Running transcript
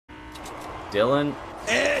Dylan.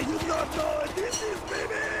 Hey, you not know what this is,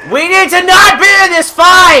 baby. We need to not be in this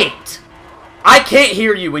fight! I can't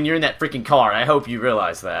hear you when you're in that freaking car. I hope you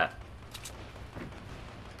realize that.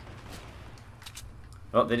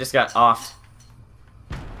 Oh, they just got offed.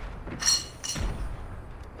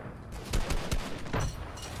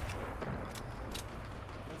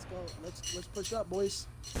 Let's go. Let's push up, boys.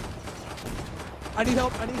 I need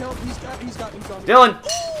help. I need help. He's got me. Dylan.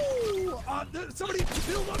 Ooh, somebody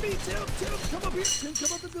build on me. Tim, come up here. Tim,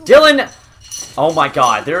 come up and build. Dylan. Oh my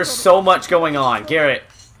God, there is so much going on. Garrett,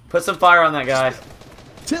 put some fire on that guy.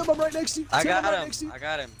 Tim, I'm right next to you. I Tim, got I'm right him. next to you. I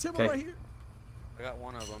got him. Tim, Okay. I'm right here. I got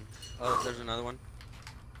one of them. Oh, there's another one.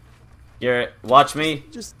 Garrett, watch me.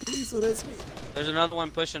 Just please, so that's me. There's another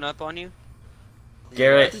one pushing up on you.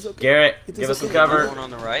 Garrett, It is okay. Garrett, It is give us some okay. Another cover. one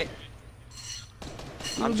on the right.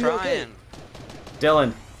 You'll I'm be okay. trying.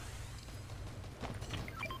 Dylan.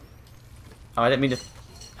 Oh, I didn't mean to.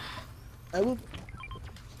 I will.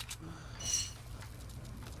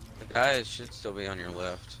 The guy should still be on your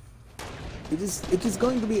left. It is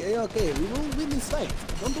going to be a-okay. We will win this fight.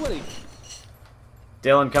 Don't worry.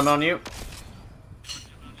 Dylan, come on you.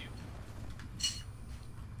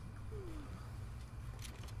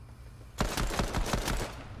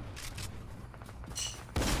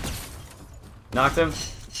 Knocked him.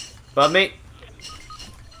 Above me.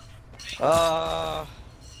 Got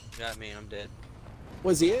me. I'm dead.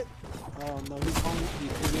 Was he it? Oh no, he's on.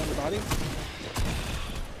 Is he on the body?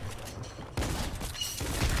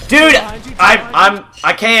 Dude, Behind you,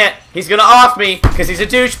 I can't. He's gonna off me because he's a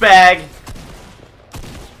douchebag.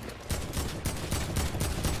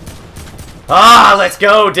 Ah, let's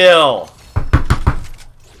go, Dill.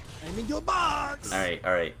 I'm in your box. All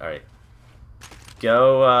right.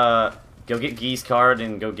 Go get Gee's card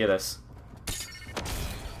and go get us.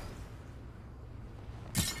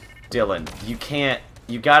 Dylan, you can't.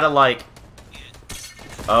 You gotta like.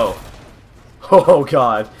 Oh. Oh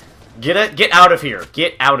God. Get out of here.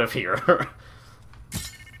 Get out of here.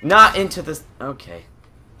 Not into this. Okay.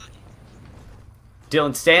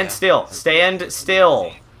 Dylan, stand still. Stand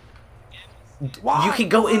still. Why? You can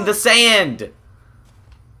go in the sand. In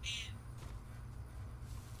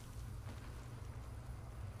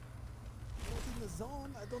the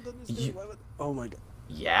zone? I don't understand. Why would... Oh my God.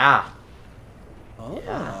 Yeah. Oh.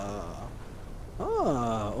 Yeah.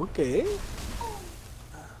 Ah, okay.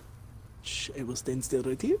 Shh, I will stand still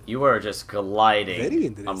right here. You were just Very gliding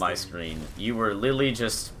interesting. on my screen. You were literally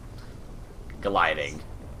just gliding.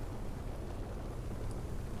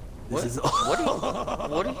 This is What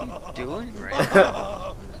are you doing right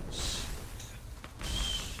now?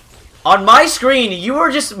 On my screen, you were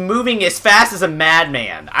just moving as fast as a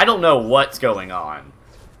madman. I don't know what's going on.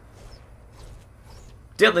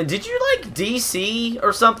 Dylan, did you like DC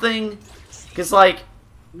or something? Because like,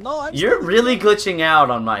 No, I'm you're still really here. glitching out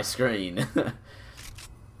on my screen.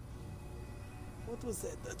 What was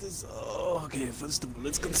that? That is. Oh, okay. First of all,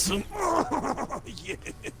 let's consume. Yeah.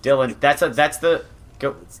 Dylan, that's the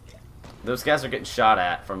go. Those guys are getting shot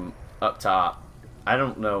at from up top. I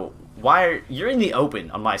don't know why you're in the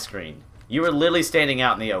open on my screen. You were literally standing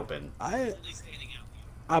out in the open. I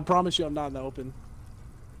promise you, I'm not in the open.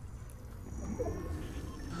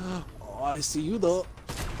 Oh, I see you though.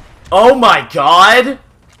 Oh my God!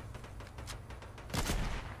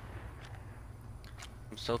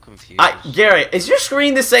 I'm so confused. Garrett, is your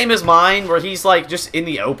screen the same as mine, where he's like just in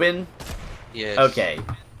the open? Yes. Okay.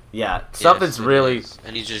 Yeah, Yes, something's it really. is.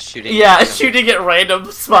 And he's just shooting. Yeah, at shooting at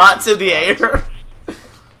random spots in the air.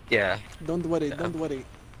 Yeah. Don't worry, don't worry.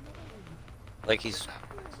 Like he's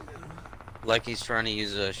trying to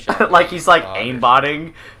use a shot. Like he's like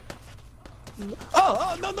aimbotting.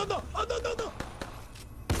 Oh, no, no, no. Oh, no, no, no.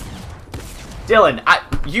 Dylan,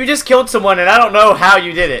 you just killed someone, and I don't know how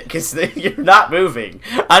you did it because you're not moving.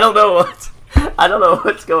 I don't know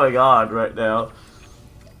what's going on right now.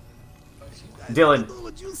 Dylan,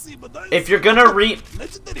 if you're gonna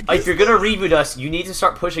reboot us, you need to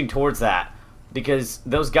start pushing towards that because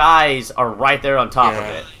those guys are right there on top of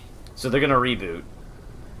it, so they're gonna reboot.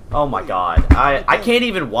 Oh my God, I can't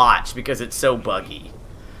even watch because it's so buggy.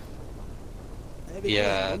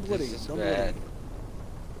 Yeah, Don't worry, this is don't bad. worry.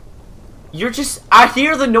 You're just, I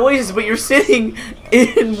hear the noises, but you're sitting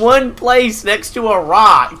in one place next to a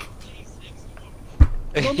rock.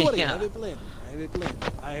 Don't worry, Yeah. I will plan. I will plan.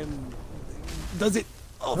 I am. Does it?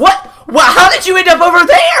 Oh, What? How did you end up over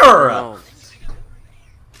there? Oh,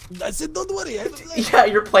 I said, don't worry. I will plan. Yeah,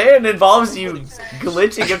 your plan involves you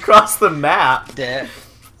glitching across the map. Dad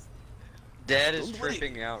is Don't worry.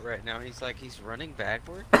 tripping out right now. He's like, he's running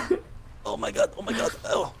backward. Oh my God. Oh my God.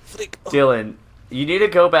 Oh, freak. Oh. Dylan, You need to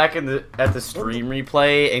go back at the stream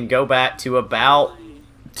replay and go back to about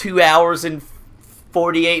 2 hours and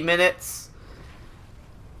 48 minutes,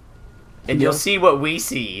 and you'll see what we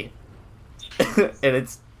see. And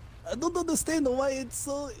it's. I don't understand why it's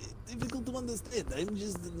so difficult to understand. I'm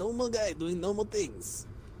just a normal guy doing normal things.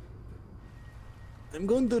 I'm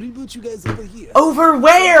going to reboot you guys over here. Over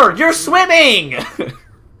where? You're swimming!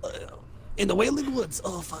 In the Wailing Woods.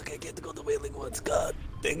 Oh fuck, I get to go to Wailing Woods. God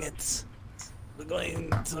dang it. We're going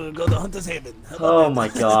to go to Hunter's Haven. Oh my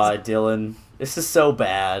god, Dylan. This is so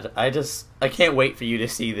bad. I can't wait for you to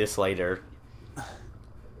see this later.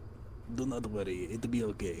 Do not worry, it'll be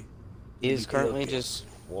okay. He is currently just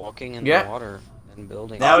walking in the water and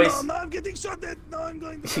building. Now no, I'm getting shot at. No, I'm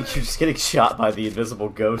going to You're just getting shot by the invisible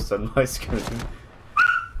ghost on my screen.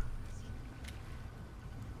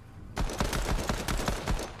 I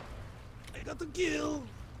got to kill.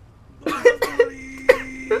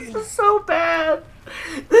 This is so bad.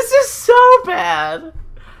 This is so bad.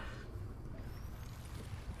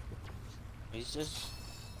 He's just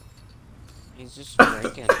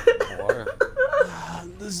drinking water.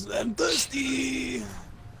 I'm thirsty.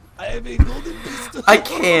 I have a golden pistol. I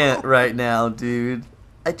can't right now, dude.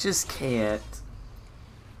 I just can't.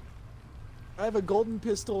 I have a golden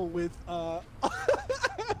pistol with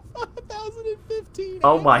 1015.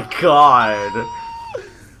 Oh my god.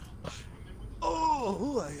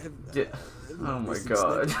 Oh, I have. Oh my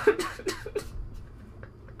god.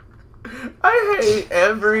 I hate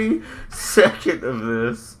every second of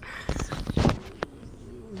this.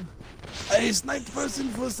 I sniped person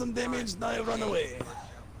for some damage, now I run away.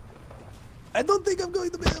 I don't think I'm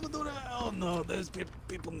going to be able to run. Oh no, there's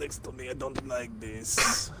people next to me. I don't like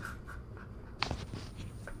this.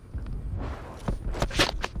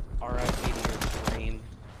 R.I.P. to your stream.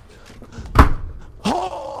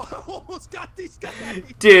 Oh, I almost got these guys.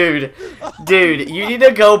 Dude, you need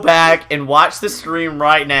to go back and watch the stream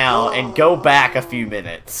right now and go back a few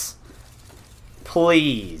minutes.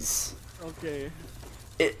 Please. Okay.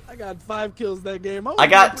 I got 5 kills that game. I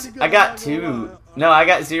got 2. No, I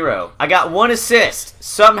got 0. I got 1 assist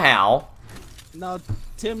somehow. No,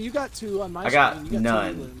 Tim, you got 2 on my I got screen. You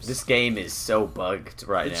none. This game is so bugged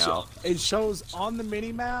right now. It shows on the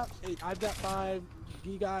mini map. I've got 5.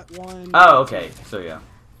 He got 1. Oh, okay. So yeah.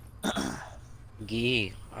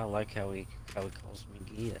 Gee, I like how he calls me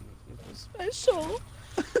Gee. That makes me feel special.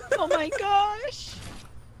 Oh my gosh,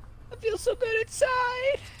 I feel so good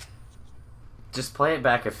inside. Just play it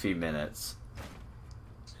back a few minutes.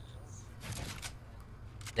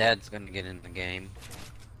 Dad's gonna get in the game.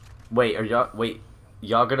 Wait,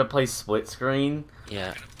 y'all gonna play split screen?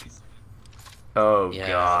 Yeah. Oh yeah,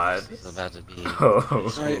 god. It's about to be. Oh.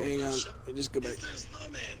 Alright, hang on. Just go back.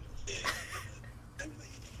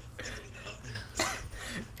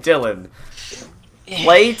 Dylan,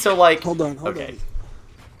 play to like. Hold on. Okay.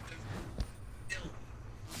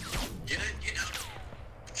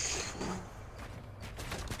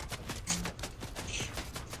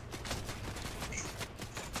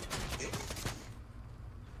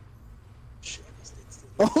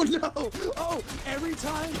 Oh no! Oh, every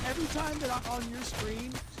time that on your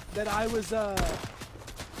screen that I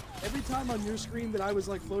was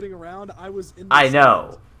like floating around, I was in the I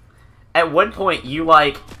know. At one point, you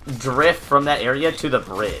like drift from that area to the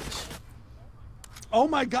bridge. Oh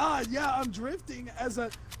my god! Yeah, I'm drifting as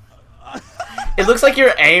a. It looks like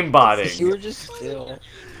you're aimbotting. You were just still.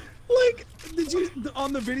 Like, did you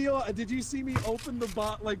on the video? Did you see me open the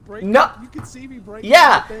bot like break? No. You could see me break.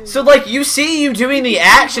 Yeah. So like you see you doing the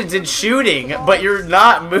actions and shooting, but you're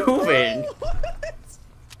not moving.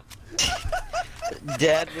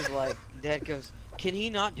 Dad was like, Dad goes, can he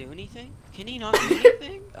not do anything? Can he not do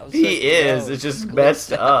anything? I was He like, is. no. It's just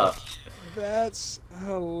messed up. That's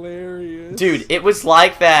hilarious. Dude, it was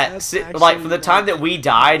like that. That's Like from the actually time that we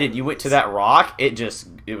died and you went to that rock, it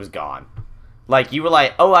was gone. Like you were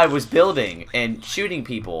like, oh, I was building and shooting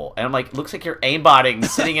people, and I'm like, looks like you're aimbotting,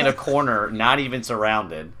 sitting in a corner, not even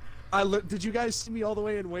surrounded. Did you guys see me all the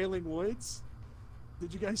way in Wailing Woods?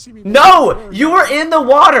 Did you guys see me? No, you were in the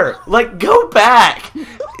water. Like, go back.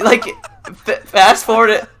 Like, fast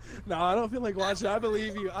forward it. No, I don't feel like watching. I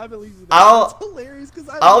believe you. I believe you. That's hilarious because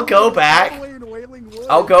I'll go back. All the way in Wailing Woods.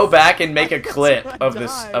 I'll go back and make a clip I of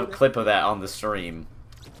this, died. clip of that on the stream.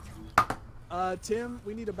 Tim,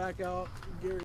 we need to back out. Gary.